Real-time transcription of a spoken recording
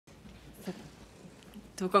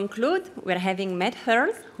To conclude, we're having Matt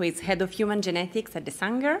Hurles, who is head of human genetics at the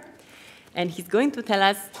Sanger, and he's going to tell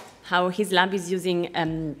us how his lab is using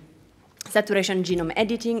saturation genome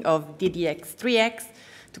editing of DDX3X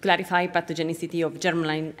to clarify pathogenicity of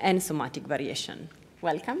germline and somatic variation.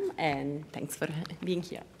 Welcome, and thanks for being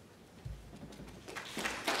here.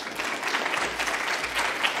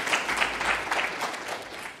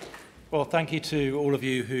 Well, thank you to all of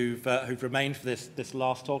you who've remained for this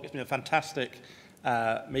last talk. It's been a fantastic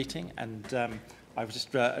meeting, and I was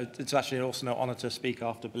just it's actually also an honour to speak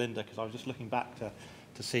after Belinda, because I was just looking back to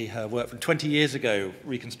see her work from 20 years ago,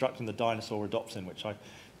 reconstructing the dinosaur rhodopsin, which I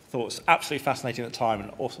thought was absolutely fascinating at the time,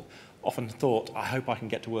 and also often thought, I hope I can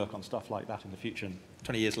get to work on stuff like that in the future. And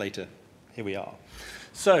 20 years later, here we are.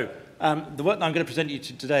 So the work that I'm going to present you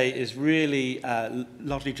to today is really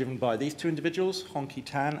largely driven by these two individuals, Honky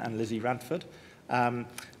Tan and Lizzie Radford, and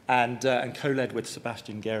co-led with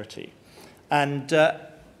Sebastian Geraghty. And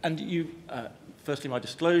you, firstly, my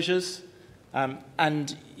disclosures,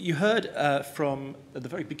 and you heard from at the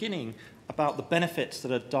very beginning about the benefits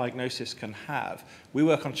that a diagnosis can have. We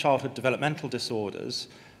work on childhood developmental disorders,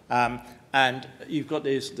 and you've got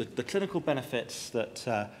the clinical benefits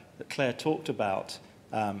that Claire talked about.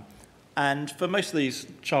 And for most of these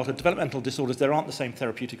childhood developmental disorders, there aren't the same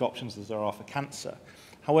therapeutic options as there are for cancer.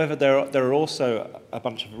 However, there are also a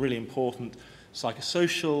bunch of really important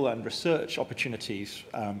psychosocial and research opportunities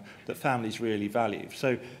that families really value.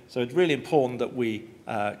 So it's really important that we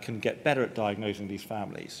can get better at diagnosing these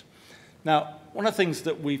families. Now, one of the things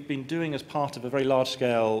that we've been doing as part of a very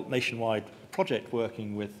large-scale nationwide project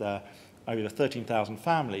working with over 13,000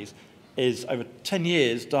 families is over 10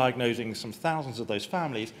 years diagnosing some thousands of those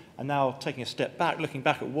families, and now taking a step back, looking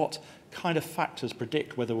back at what kind of factors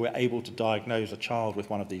predict whether we're able to diagnose a child with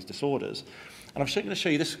one of these disorders. And I'm going to show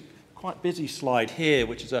you this quite busy slide here,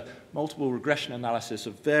 which is a multiple regression analysis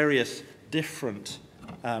of various different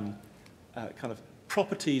kind of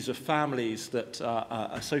properties of families that are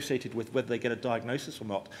associated with whether they get a diagnosis or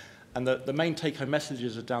not. And the main take-home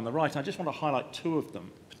messages are down the right, and I just want to highlight two of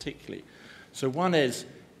them particularly. So one is,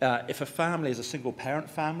 if a family is a single-parent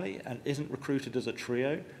family and isn't recruited as a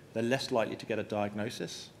trio, they're less likely to get a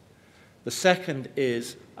diagnosis. The second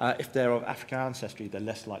is, if they're of African ancestry, they're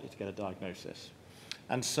less likely to get a diagnosis.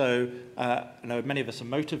 And so I know many of us are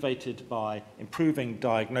motivated by improving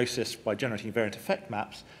diagnosis by generating variant effect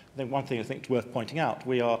maps. I think one thing I think is worth pointing out,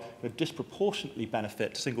 we disproportionately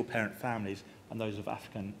benefit single-parent families and those of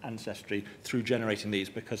African ancestry through generating these,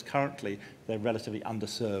 because currently they're relatively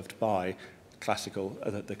underserved by classical,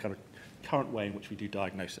 the kind of current way in which we do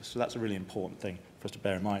diagnosis. So that's a really important thing for us to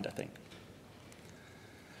bear in mind, I think.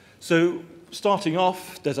 So starting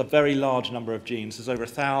off, there's a very large number of genes. There's over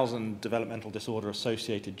 1,000 developmental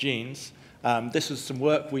disorder-associated genes. This is some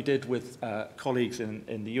work we did with colleagues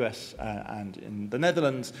in the US and in the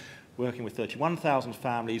Netherlands, working with 31,000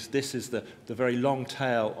 families. This is the very long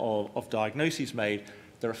tail of diagnoses made.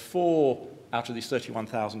 There are 4 out of these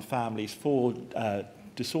 31,000 families, 4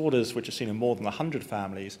 disorders which are seen in more than 100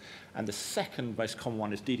 families, and the second most common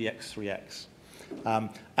one is DDX3X.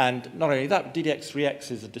 And not only that,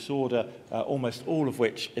 DDX3X is a disorder, almost all of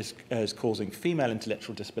which is causing female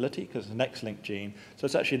intellectual disability, because it's an X-linked gene. So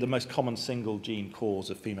it's actually the most common single gene cause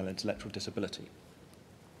of female intellectual disability.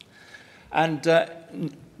 And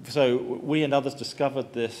so we and others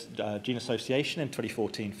discovered this gene association in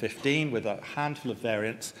 2014-15 with a handful of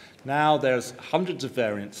variants. Now there's hundreds of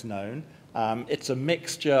variants known. It's a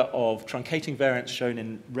mixture of truncating variants shown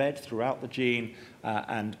in red throughout the gene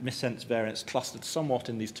and missense variants clustered somewhat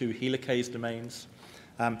in these 2 helicase domains.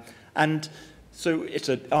 And so it's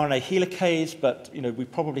an RNA helicase, but we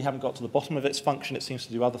probably haven't got to the bottom of its function. It seems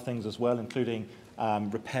to do other things as well, including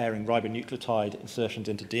repairing ribonucleotide insertions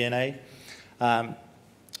into DNA.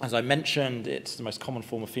 As I mentioned, it's the most common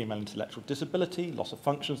form of female intellectual disability. Loss of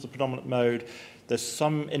function is the predominant mode. There's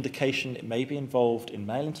some indication it may be involved in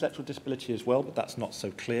male intellectual disability as well, but that's not so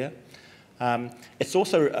clear. It's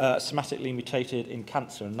also somatically mutated in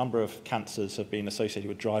cancer. A number of cancers have been associated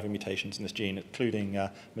with driving mutations in this gene, including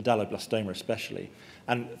medulloblastoma especially.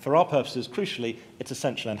 And for our purposes, crucially, it's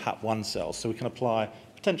essential in HAP1 cells, so we can apply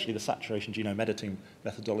potentially the saturation genome editing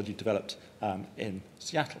methodology developed in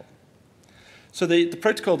Seattle. So the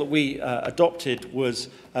protocol that we adopted was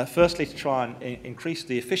firstly to try and increase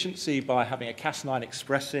the efficiency by having a Cas9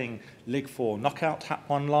 expressing LIG4 knockout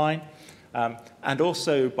HAP1 line, and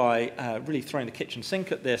also by really throwing the kitchen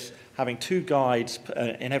sink at this, having 2 guides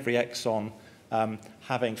in every exon,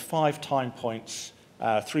 having 5 time points,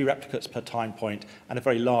 3 replicates per time point, and a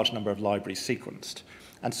very large number of libraries sequenced.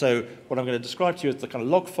 And so what I'm going to describe to you is the kind of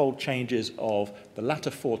log-fold changes of the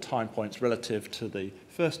latter 4 time points relative to the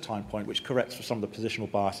first time point, which corrects for some of the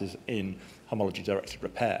positional biases in homology-directed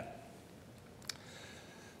repair.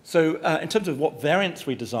 So in terms of what variants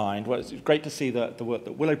we designed, well, it's great to see the work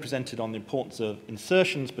that Willow presented on the importance of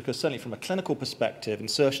insertions, because certainly from a clinical perspective,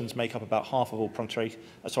 insertions make up about half of all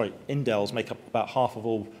indels make up about half of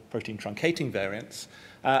all protein truncating variants.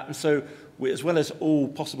 And so as well as all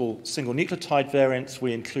possible single nucleotide variants,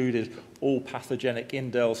 we included all pathogenic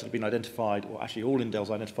indels that have been identified, or actually all indels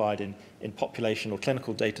identified in population or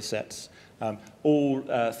clinical data sets, all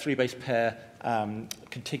 3 base pair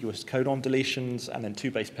contiguous codon deletions, and then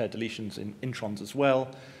 2 base pair deletions in introns as well.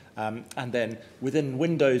 And then within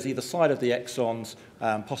windows, either side of the exons,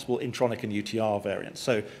 possible intronic and UTR variants.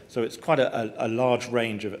 So it's quite a large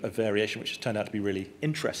range of variation, which has turned out to be really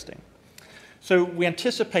interesting. So we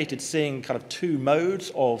anticipated seeing kind of 2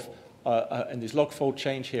 modes of, in this log-fold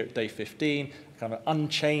change here at day 15, kind of an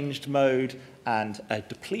unchanged mode and a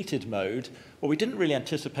depleted mode. What we didn't really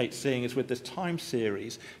anticipate seeing is with this time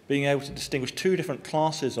series, being able to distinguish 2 different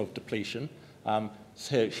classes of depletion.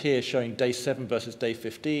 So here showing day 7 versus day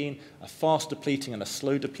 15, a fast depleting and a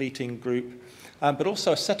slow depleting group, but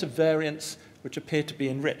also a set of variants which appear to be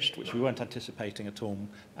enriched, which we weren't anticipating at all,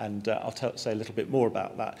 and I'll say a little bit more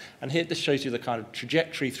about that. And here this shows you the kind of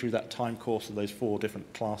trajectory through that time course of those 4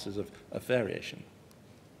 different classes of variation.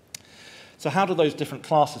 So how do those different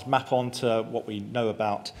classes map onto what we know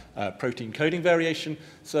about protein coding variation?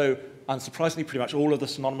 So unsurprisingly, pretty much all of the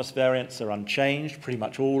synonymous variants are unchanged. Pretty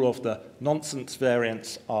much all of the nonsense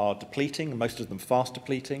variants are depleting, most of them fast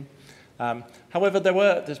depleting. However,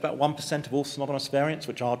 there's about 1% of all synonymous variants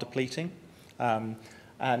which are depleting.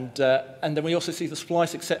 And then we also see the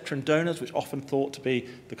splice acceptor donors, which often thought to be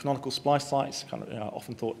the canonical splice sites, kind of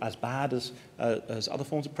often thought as bad as other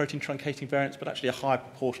forms of protein truncating variants, but actually a high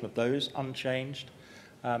proportion of those unchanged.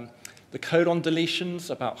 The codon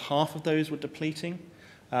deletions, about half of those were depleting,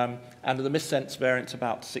 and the missense variants,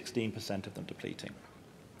 about 16% of them depleting.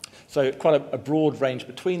 So quite a broad range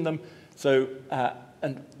between them. So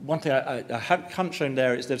and one thing I haven't shown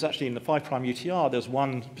there is there's actually in the 5' UTR, there's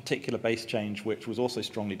one particular base change which was also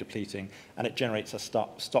strongly depleting, and it generates a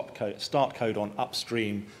start codon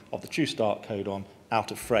upstream of the true start codon out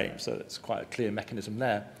of frame. So it's quite a clear mechanism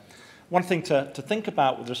there. One thing to think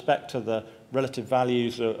about with respect to the relative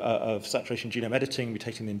values of saturation genome editing,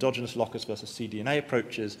 mutating the endogenous lockers versus cDNA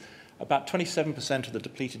approaches, about 27% of the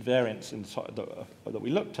depleted variants that we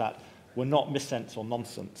looked at were not missense or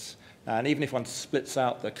nonsense. And even if one splits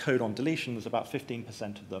out the codon deletions, about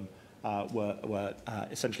 15% of them were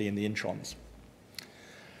essentially in the introns.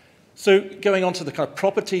 So going on to the kind of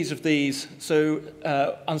properties of these, so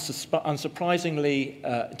unsurprisingly,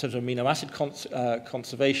 in terms of amino acid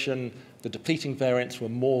conservation, the depleting variants were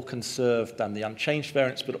more conserved than the unchanged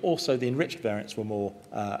variants, but also the enriched variants were more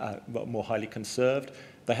highly conserved.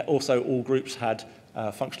 Also, all groups had,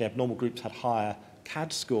 functionally abnormal groups had higher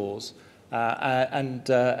CAD scores, and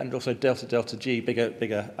also delta G,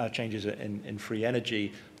 bigger changes in free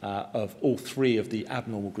energy of all 3 of the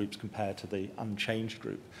abnormal groups compared to the unchanged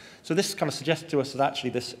group. So this kind of suggests to us that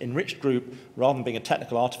actually this enriched group, rather than being a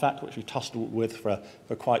technical artifact, which we tussled with for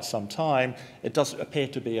quite some time, it does appear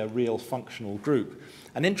to be a real functional group.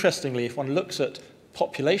 And interestingly, if one looks at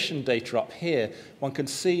population data up here, one can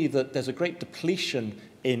see that there's a great depletion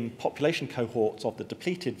in population cohorts of the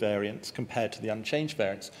depleted variants compared to the unchanged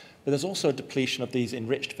variants. But there's also a depletion of these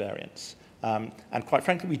enriched variants. And quite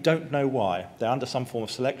frankly, we don't know why. They're under some form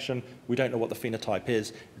of selection. We don't know what the phenotype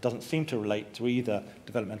is. It doesn't seem to relate to either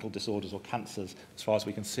developmental disorders or cancers, as far as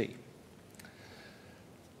we can see.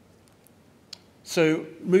 So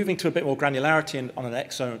moving to a bit more granularity on an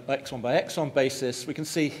exon by exon basis, we can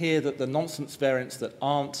see here that the nonsense variants that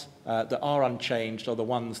are unchanged are the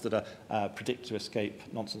ones that are predicted to escape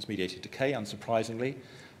nonsense-mediated decay, unsurprisingly.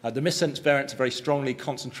 The missense variants are very strongly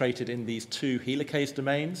concentrated in these 2 helicase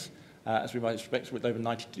domains, as we might expect, with over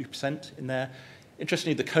 92% in there.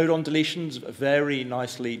 Interestingly, the codon deletions very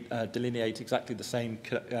nicely delineate exactly the same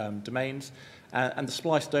domains. And the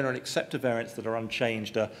splice donor and acceptor variants that are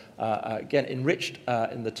unchanged are, again, enriched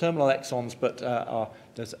in the terminal exons, but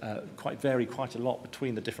vary quite a lot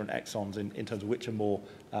between the different exons in terms of which are more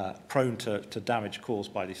prone to damage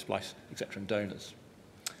caused by these splice acceptor donors.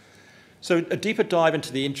 So a deeper dive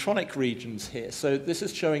into the intronic regions here. So this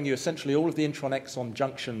is showing you essentially all of the intron-exon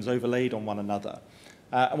junctions overlaid on one another.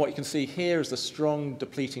 And what you can see here is the strong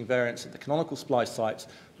depleting variants at the canonical splice sites,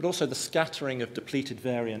 but also the scattering of depleted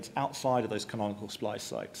variants outside of those canonical splice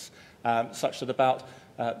sites, such that about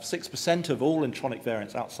 6% of all intronic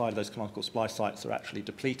variants outside of those canonical splice sites are actually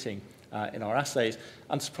depleting in our assays.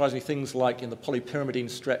 Unsurprisingly, things like in the polypyrimidine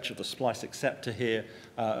stretch of the splice acceptor here,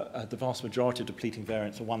 the vast majority of depleting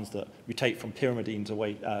variants are ones that mutate from pyrimidines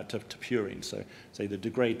away to purines, so they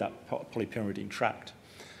degrade that polypyrimidine tract.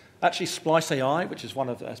 Actually, Splice AI, which is one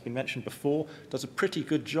of, has been mentioned before, does a pretty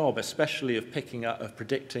good job, especially of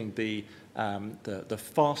predicting the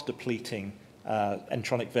fast depleting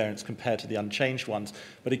entronic variants compared to the unchanged ones.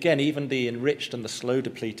 But again, even the enriched and the slow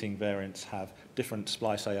depleting variants have different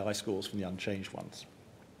Splice AI scores from the unchanged ones.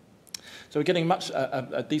 So we're getting much,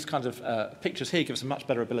 these kinds of pictures here give us a much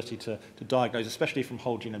better ability to diagnose, especially from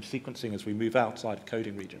whole genome sequencing as we move outside of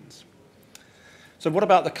coding regions. So what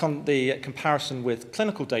about the comparison with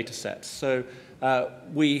clinical data sets? So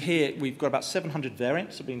we've got about 700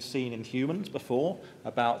 variants that have been seen in humans before,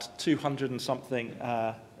 about 200 and something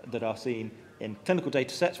that are seen in clinical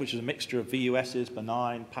data sets, which is a mixture of VUSs,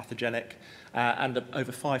 benign, pathogenic, and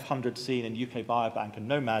over 500 seen in UK Biobank and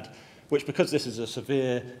Nomad, which, because this is a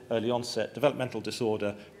severe early onset developmental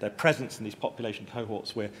disorder, their presence in these population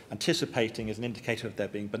cohorts we're anticipating is an indicator of their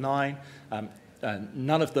being benign.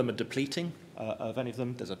 None of them are depleting of any of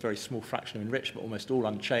them. There's a very small fraction of enriched, but almost all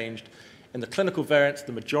unchanged. In the clinical variants,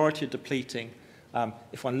 the majority are depleting.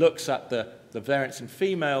 If one looks at the variants in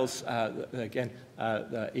females, again,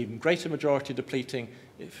 the even greater majority are depleting.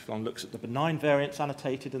 If one looks at the benign variants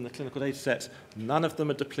annotated in the clinical data sets, none of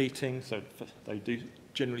them are depleting, so they do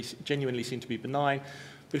genuinely seem to be benign.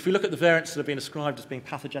 But if we look at the variants that have been ascribed as being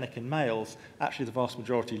pathogenic in males, actually the vast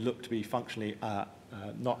majority look to be functionally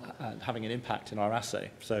not having an impact in our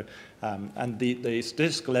assay. So, and the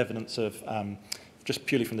statistical evidence of just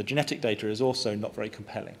purely from the genetic data is also not very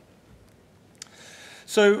compelling.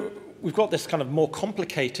 So we've got this kind of more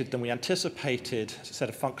complicated than we anticipated set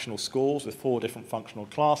of functional scores with 4 different functional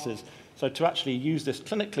classes. So to actually use this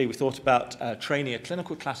clinically, we thought about training a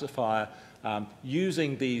clinical classifier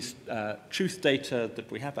using these truth data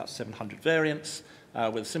that we have, about 700 variants,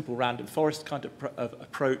 with a simple random forest kind of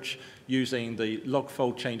approach, using the log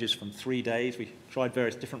fold changes from 3 days. We tried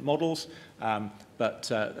various different models,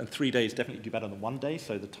 but 3 days definitely do better than 1 day,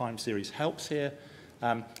 so the time series helps here.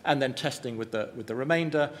 And then testing with the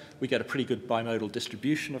remainder, we get a pretty good bimodal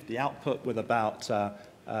distribution of the output, with about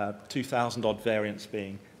 2,000 odd variants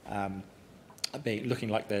looking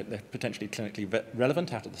like they're potentially clinically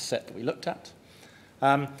relevant out of the set that we looked at.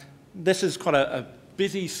 This is quite a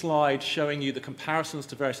busy slide showing you the comparisons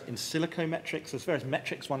to various in silico metrics. There's various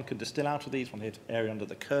metrics one could distill out of these. One here, area under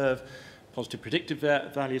the curve, positive predictive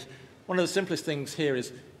values. One of the simplest things here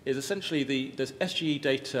is essentially the SGE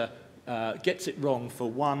data gets it wrong for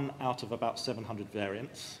 1 out of about 700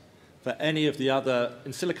 variants. For any of the other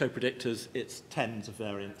in silico predictors, it's tens of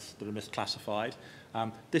variants that are misclassified.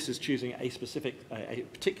 This is choosing a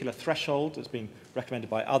particular threshold that's been recommended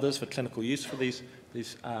by others for clinical use for these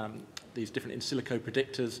different in silico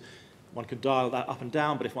predictors. One can dial that up and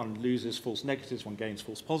down, but if one loses false negatives, one gains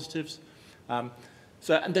false positives.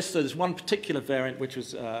 So there's one particular variant which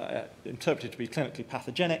was interpreted to be clinically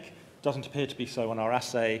pathogenic. Doesn't appear to be so on our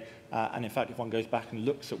assay, and in fact, if one goes back and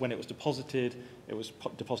looks at when it was deposited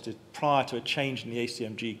prior to a change in the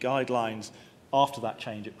ACMG guidelines. After that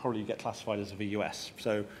change, it probably get classified as a VUS.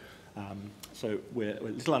 So we're a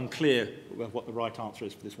little unclear what the right answer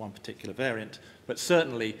is for this one particular variant, but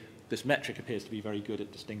certainly this metric appears to be very good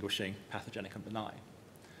at distinguishing pathogenic and benign.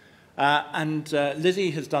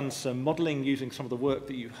 Lizzie has done some modeling using some of the work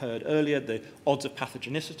that you heard earlier, the odds of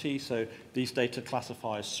pathogenicity. So these data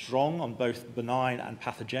classify as strong on both benign and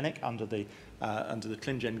pathogenic under the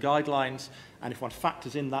ClinGen guidelines. And if one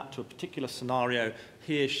factors in that to a particular scenario,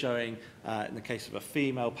 here showing, in the case of a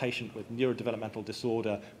female patient with neurodevelopmental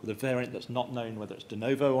disorder with a variant that's not known whether it's de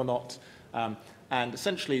novo or not, and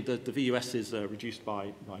essentially the VUSs are reduced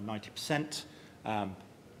by 90%.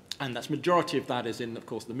 And that's majority of that is in, of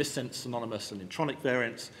course, the missense, synonymous, and intronic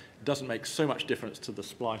variants. It doesn't make so much difference to the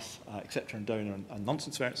splice, acceptor and donor and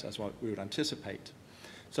nonsense variants as what we would anticipate.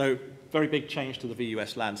 So very big change to the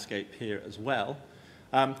VUS landscape here as well.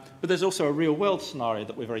 But there's also a real-world scenario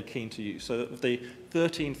that we're very keen to use. So of the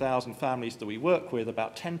 13,000 families that we work with,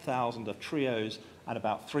 about 10,000 are trios and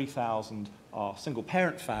about 3,000 are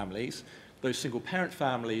single-parent families. Those single-parent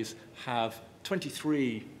families have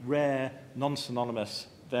 23 rare, non-synonymous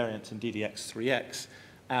variants in DDX3X,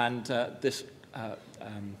 and this kind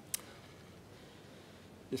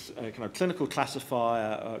of clinical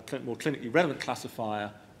classifier, more clinically relevant classifier,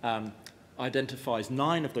 identifies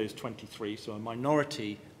 9 of those 23, so a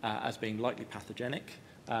minority, as being likely pathogenic,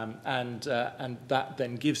 and that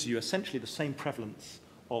then gives you essentially the same prevalence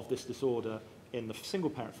of this disorder in the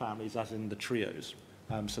single-parent families as in the trios.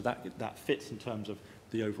 So that fits in terms of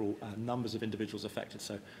the overall numbers of individuals affected.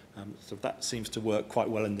 So that seems to work quite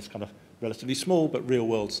well in this kind of relatively small but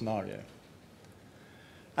real-world scenario.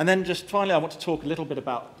 And then just finally, I want to talk a little bit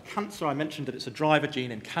about cancer. I mentioned that it's a driver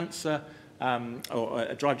gene in cancer, or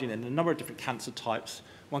a driver gene in a number of different cancer types.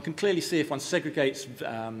 One can clearly see if one segregates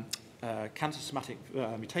cancer somatic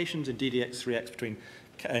mutations in DDX3X between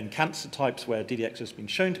in cancer types where DDX has been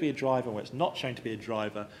shown to be a driver, where it's not shown to be a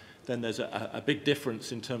driver, then there's a big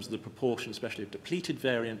difference in terms of the proportion, especially of depleted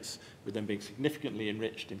variants, with them being significantly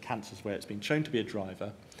enriched in cancers where it's been shown to be a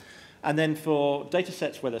driver. And then for data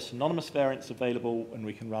sets where there's synonymous variants available, and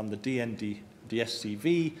we can run the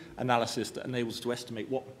DSCV analysis that enables us to estimate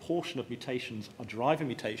what proportion of mutations are driver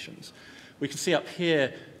mutations, we can see up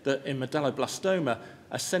here that in medulloblastoma,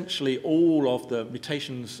 essentially all of the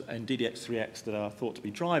mutations in DDX3X that are thought to be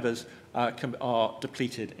drivers are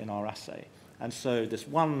depleted in our assay. And so this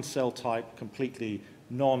one cell type, completely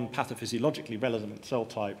non-pathophysiologically relevant cell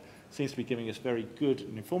type, seems to be giving us very good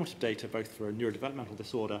and informative data both for a neurodevelopmental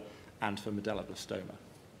disorder and for medulloblastoma.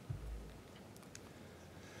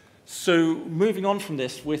 So moving on from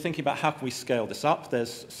this, we're thinking about how can we scale this up.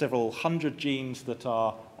 There's several hundred genes that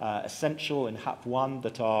are essential in HAP1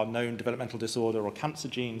 that are known developmental disorder or cancer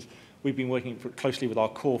genes. We've been working closely with our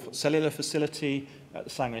core cellular facility at the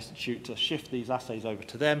Sanger Institute to shift these assays over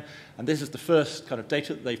to them. And this is the first kind of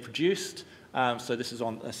data that they've produced. So this is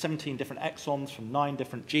on 17 different exons from 9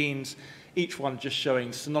 different genes, each one just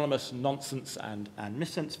showing synonymous, nonsense, and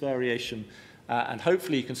missense variation. And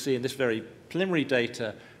hopefully you can see in this very preliminary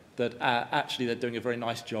data that actually they're doing a very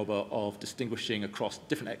nice job of distinguishing across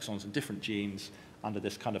different exons and different genes under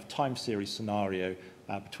this kind of time series scenario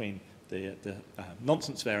between the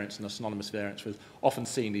nonsense variants and the synonymous variants, with often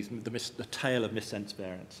seeing the tail of missense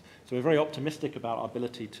variants. So we're very optimistic about our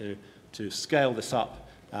ability to scale this up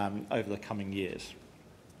over the coming years.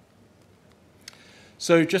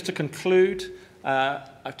 So just to conclude,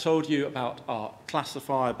 I've told you about our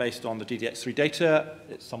classifier based on the DDX3 data.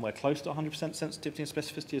 It's somewhere close to 100% sensitivity and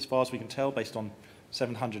specificity as far as we can tell, based on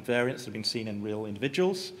 700 variants that have been seen in real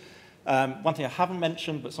individuals. One thing I haven't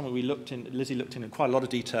mentioned, but something Lizzie looked in quite a lot of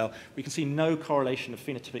detail, we can see no correlation of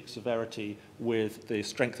phenotypic severity with the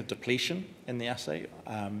strength of depletion in the assay.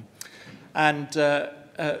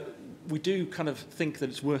 We do kind of think that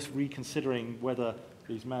it's worth reconsidering whether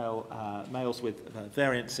these males with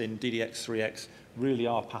variants in DDX3X really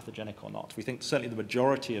are pathogenic or not. We think certainly the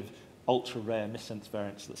majority of ultra-rare missense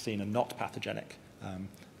variants that are seen are not pathogenic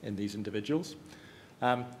in these individuals.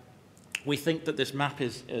 We think that this map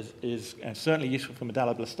is certainly useful for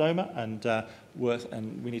medulloblastoma and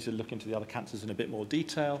we need to look into the other cancers in a bit more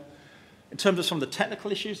detail. In terms of some of the technical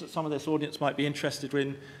issues that some of this audience might be interested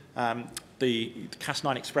in, the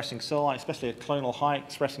Cas9 expressing cell line, especially a clonal high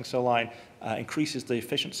expressing cell line, increases the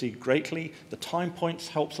efficiency greatly. The time points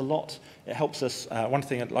helps a lot. It helps us, one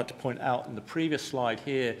thing I'd like to point out in the previous slide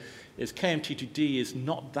here is KMT2D is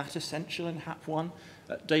not that essential in HAP1.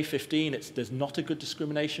 At day 15, there's not a good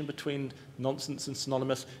discrimination between nonsense and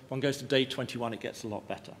synonymous. When one goes to day 21, it gets a lot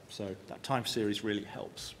better. So that time series really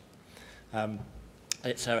helps.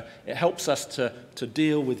 It helps us to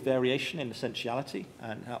deal with variation in essentiality,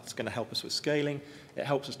 and that's going to help us with scaling. It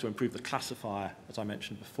helps us to improve the classifier, as I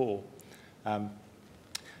mentioned before. And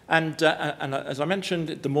as I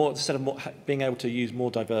mentioned, being able to use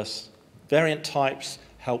more diverse variant types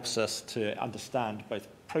helps us to understand both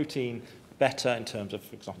protein better in terms of,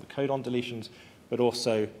 for example, the codon deletions, but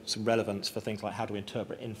also some relevance for things like how to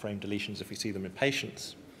interpret in-frame deletions if we see them in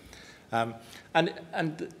patients. And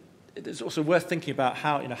it's also worth thinking about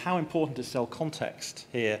how important is cell context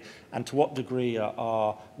here, and to what degree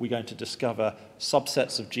are we going to discover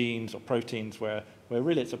subsets of genes or proteins where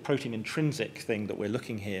really it's a protein intrinsic thing that we're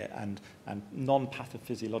looking here, and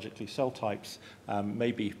non-pathophysiologically cell types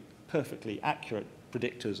may be perfectly accurate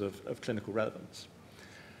predictors of clinical relevance.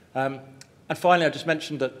 And finally, I just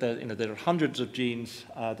mentioned that there are hundreds of genes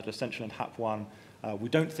that are essential in HAP1. We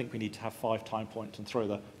don't think we need to have 5 time points and throw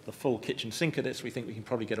the full kitchen sink at this. We think we can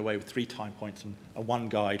probably get away with 3 time points and a 1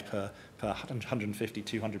 guide per 150,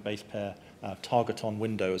 200 base pair target-on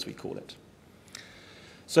window, as we call it.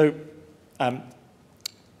 So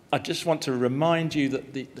I just want to remind you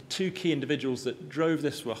that the 2 key individuals that drove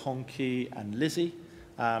this were Hong Ki and Lizzie,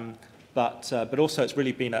 but also it's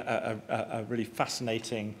really been a really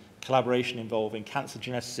fascinating collaboration involving cancer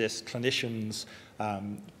geneticists, clinicians,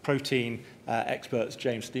 protein experts,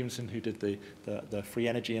 James Stevenson, who did the free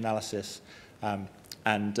energy analysis,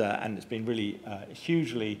 And it's been really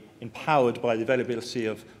hugely empowered by the availability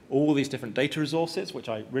of all these different data resources, which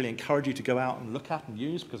I really encourage you to go out and look at and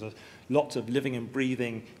use, because there's lots of living and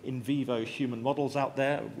breathing in vivo human models out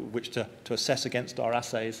there which to assess against our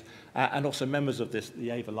assays, and also members of the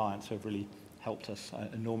AVE Alliance who have really helped us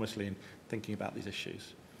enormously in thinking about these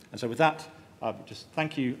issues. And so with that, just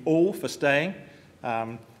thank you all for staying.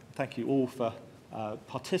 Thank you all for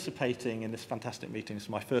participating in this fantastic meeting. This is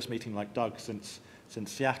my first meeting like Doug since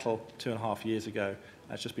Seattle 2.5 years ago.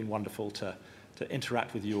 It's just been wonderful to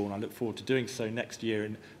interact with you all, and I look forward to doing so next year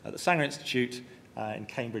at the Sanger Institute in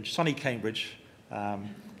Cambridge, sunny Cambridge.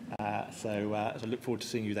 So I look forward to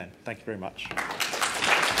seeing you then. Thank you very much.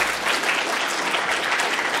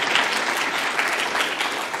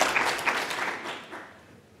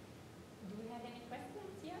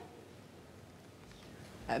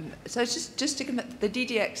 So just to comment, the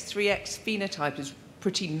DDX3X phenotype is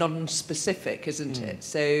pretty non-specific, isn't it?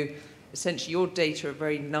 So essentially your data are a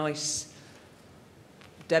very nice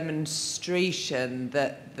demonstration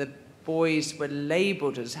that the boys were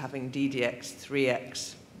labelled as having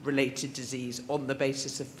DDX3X related disease on the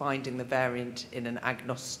basis of finding the variant in an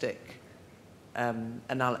agnostic in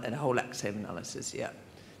a whole exome analysis, yeah.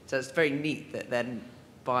 So it's very neat that then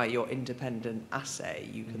by your independent assay,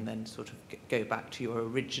 you can then sort of go back to your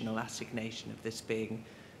original assignation of this being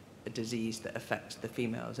a disease that affects the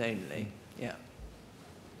females only. Yeah.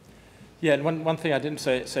 Yeah, and one thing I didn't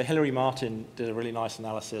say, so Hilary Martin did a really nice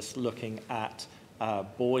analysis looking at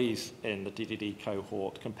boys in the DDD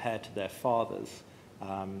cohort compared to their fathers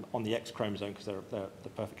on the X chromosome, because they're the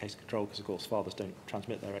perfect case control, because of course fathers don't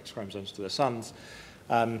transmit their X chromosomes to their sons.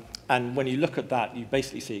 And when you look at that, you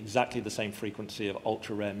basically see exactly the same frequency of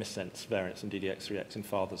ultra-rare missense variants in DDX3X in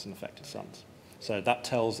fathers and affected sons. So that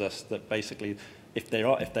tells us that basically, if they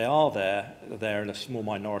are there, they're in a small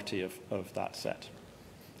minority of that set.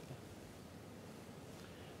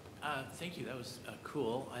 Thank you. That was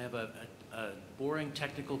cool. I have a boring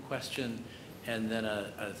technical question and then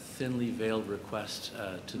a thinly veiled request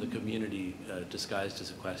to the community disguised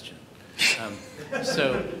as a question.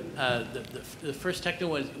 The first technical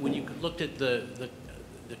was when you looked at the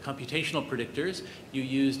computational predictors, you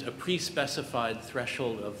used a pre-specified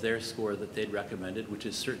threshold of their score that they'd recommended, which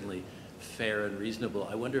is certainly fair and reasonable.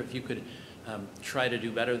 I wonder if you could try to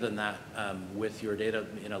do better than that with your data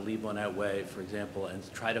in a leave one out way, for example, and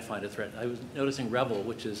try to find a threat. I was noticing Revel,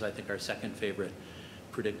 which is I think our second favorite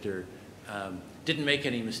predictor, didn't make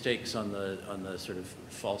any mistakes on the sort of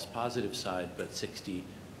false positive side, but 60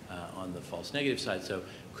 on the false negative side. So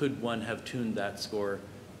could one have tuned that score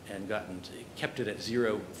and kept it at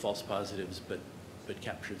 0 false positives, but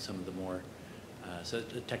captured some of the more, so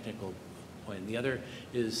a technical point. And the other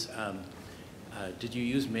is, did you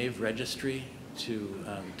use MAVE registry to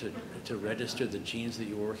register the genes that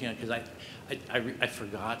you were working on? Because I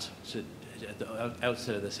forgot to, at the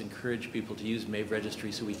outset of this, encourage people to use MAVE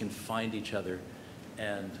registry so we can find each other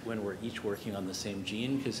and when we're each working on the same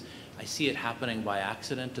gene, because I see it happening by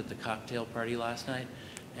accident at the cocktail party last night,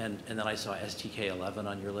 and then I saw STK11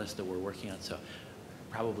 on your list that we're working on, so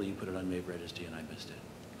probably you put it on MAVE registry and I missed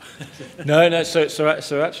it. No, so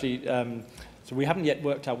actually, so we haven't yet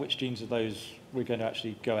worked out which genes of those we're going to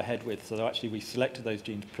actually go ahead with. So actually we selected those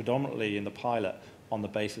genes predominantly in the pilot on the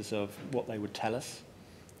basis of what they would tell us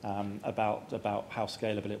about how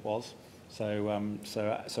scalable it was. So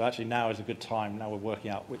actually now is a good time. Now we're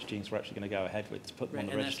working out which genes we're actually going to go ahead with to put them on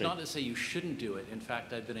the registry. And that's not to say you shouldn't do it. In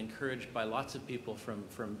fact, I've been encouraged by lots of people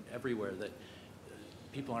from everywhere that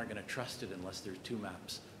people aren't going to trust it unless there's 2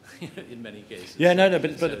 maps in many cases. Yeah, no,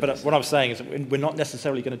 but what I was saying is that we're not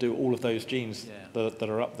necessarily going to do all of those genes that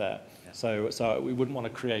are up there. Yeah. So we wouldn't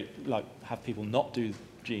want to have people not do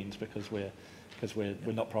genes because we're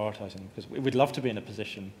not prioritizing them, because we'd love to be in a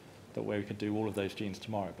position where we could do all of those genes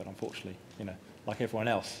tomorrow, but unfortunately, like everyone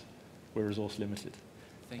else, we're resource limited.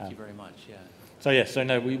 Thank you very much. Yeah. So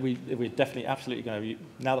no, we're definitely absolutely going to,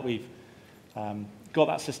 now that we've got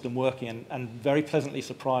that system working, and very pleasantly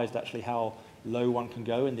surprised actually how low one can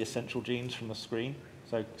go in the essential genes from the screen.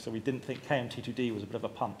 So we didn't think KMT2D was a bit of a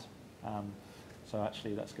punt. So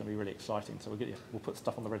actually that's going to be really exciting. So we'll put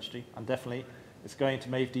stuff on the registry, and definitely it's going to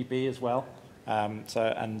MAVEDB as well.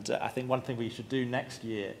 And I think one thing we should do next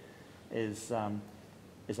year is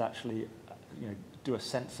actually do a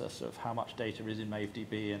census of how much data is in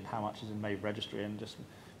MAVEDB and how much is in MAVE registry, and just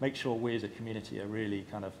make sure we as a community are really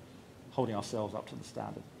kind of holding ourselves up to the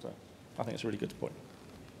standard. So I think it's a really good point.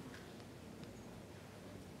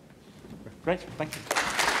 Great, thank you.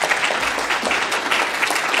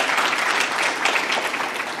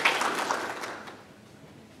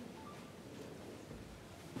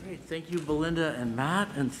 Great. Thank you, Belinda and Matt,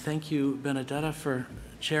 and thank you, Benedetta, for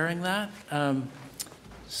chairing that. Right,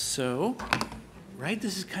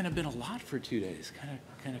 this has kind of been a lot for 2 days,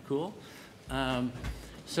 kind of cool.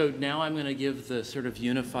 So now I'm going to give the sort of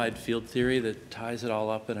unified field theory that ties it all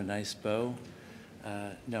up in a nice bow.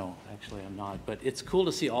 No, actually I'm not, but it's cool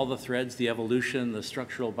to see all the threads, the evolution, the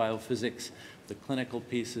structural biophysics, the clinical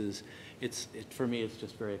pieces. For me, it's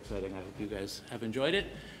just very exciting. I hope you guys have enjoyed it.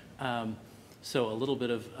 So a little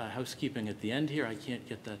bit of housekeeping at the end here. I can't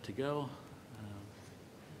get that to go.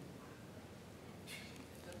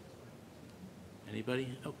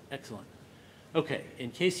 Anybody? Oh, excellent. Okay,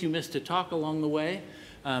 in case you missed a talk along the way,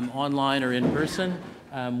 online or in person,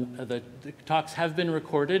 the talks have been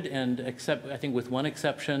recorded, and I think with one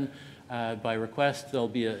exception, by request, there'll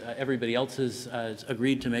be everybody else has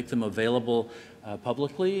agreed to make them available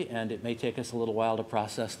publicly, and it may take us a little while to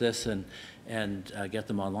process this and get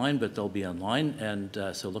them online, but they'll be online,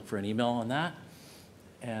 and so look for an email on that.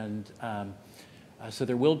 And so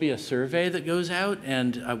there will be a survey that goes out,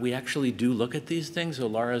 and we actually do look at these things. So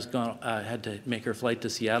Laura's had to make her flight to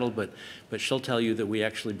Seattle, but she'll tell you that we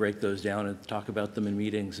actually break those down and talk about them in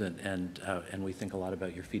meetings, and we think a lot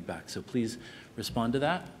about your feedback. So please respond to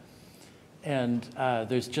that. And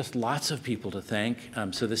there's just lots of people to thank.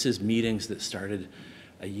 So this is meetings that started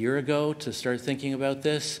a year ago to start thinking about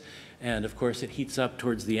this. And of course, it heats up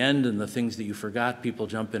towards the end, and the things that you forgot, people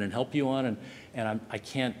jump in and help you on. And I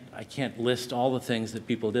can't list all the things that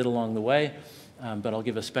people did along the way, but I'll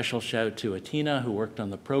give a special shout to Atina, who worked on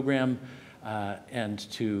the program, and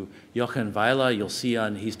to Jochen Weiler. You'll see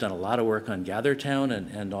he's done a lot of work on GatherTown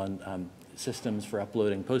and on systems for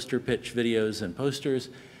uploading poster pitch videos and posters.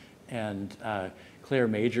 And Claire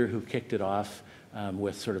Major, who kicked it off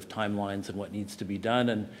with sort of timelines and what needs to be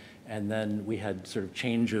done. And then we had sort of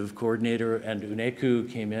change of coordinator, and Uneku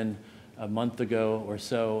came in a month ago or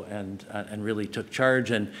so and really took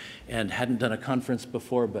charge and hadn't done a conference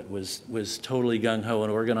before, but was totally gung-ho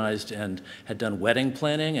and organized and had done wedding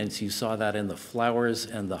planning. And so you saw that in the flowers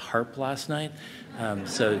and the harp last night.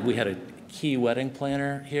 So we had a key wedding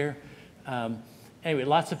planner here. Anyway,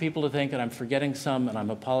 lots of people to thank, and I'm forgetting some, and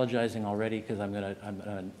I'm apologizing already because I'm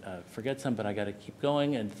gonna forget some, but I got to keep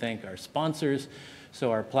going and thank our sponsors.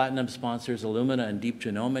 So our platinum sponsors, Illumina and Deep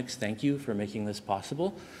Genomics, thank you for making this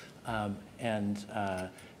possible. And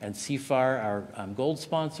CFAR, our gold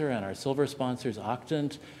sponsor, and our silver sponsors,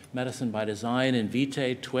 Octant, Medicine by Design,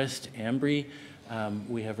 Invitae, Twist, Ambry.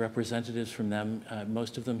 We have representatives from them,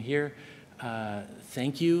 most of them here.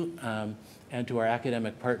 Thank you. And to our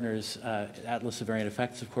academic partners, Atlas of Variant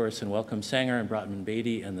Effects, of course, and Wellcome Sanger and Brotman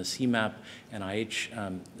Beatty, and the CMAP NIH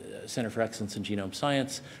Center for Excellence in Genome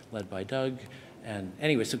Science, led by Doug. And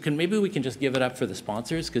anyway, so maybe we can just give it up for the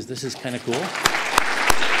sponsors, because this is kind of cool.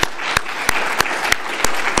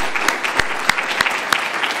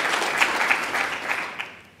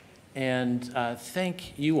 And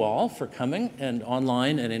thank you all for coming, and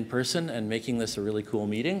online and in person, and making this a really cool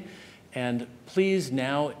meeting. And please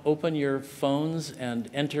now open your phones and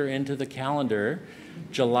enter into the calendar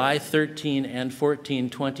July 13 and 14,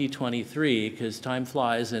 2023, because time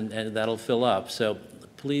flies and that'll fill up. So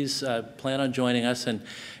please plan on joining us.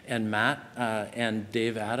 And Matt and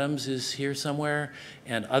Dave Adams is here somewhere,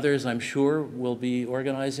 and others, I'm sure, will be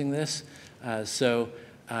organizing this.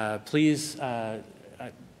 Please, I'll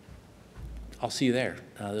see you there.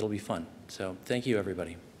 It'll be fun. So thank you,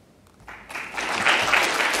 everybody.